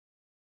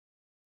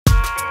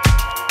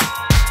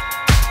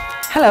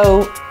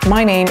Hello,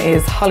 my name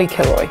is Holly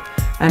Kilroy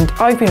and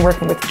I've been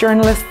working with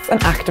journalists and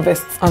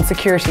activists on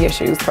security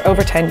issues for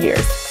over 10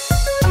 years.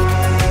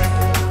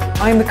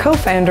 I'm the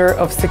co-founder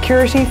of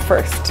Security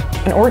First,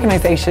 an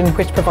organisation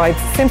which provides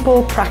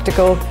simple,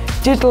 practical,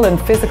 digital and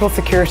physical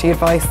security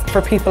advice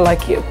for people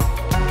like you.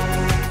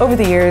 Over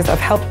the years, I've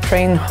helped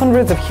train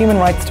hundreds of human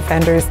rights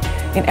defenders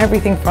in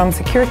everything from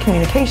secure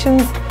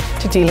communications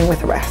to dealing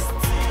with arrests.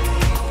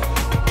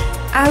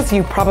 As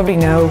you probably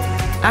know,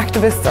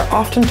 activists are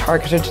often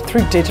targeted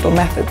through digital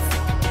methods.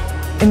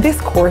 In this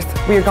course,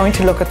 we are going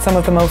to look at some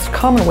of the most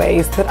common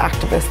ways that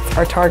activists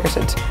are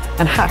targeted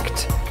and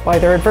hacked by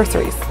their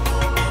adversaries.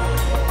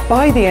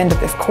 By the end of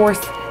this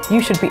course,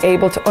 you should be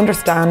able to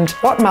understand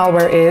what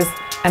malware is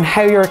and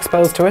how you're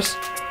exposed to it,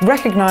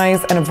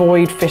 recognise and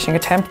avoid phishing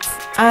attempts,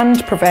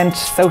 and prevent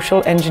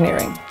social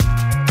engineering.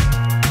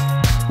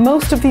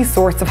 Most of these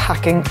sorts of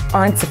hacking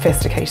aren't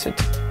sophisticated.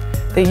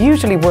 They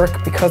usually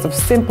work because of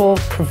simple,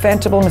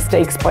 preventable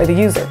mistakes by the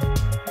user.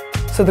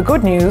 So the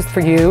good news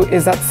for you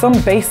is that some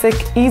basic,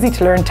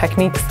 easy-to-learn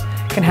techniques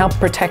can help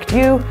protect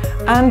you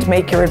and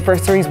make your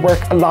adversaries work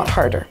a lot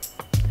harder.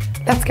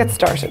 Let's get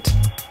started.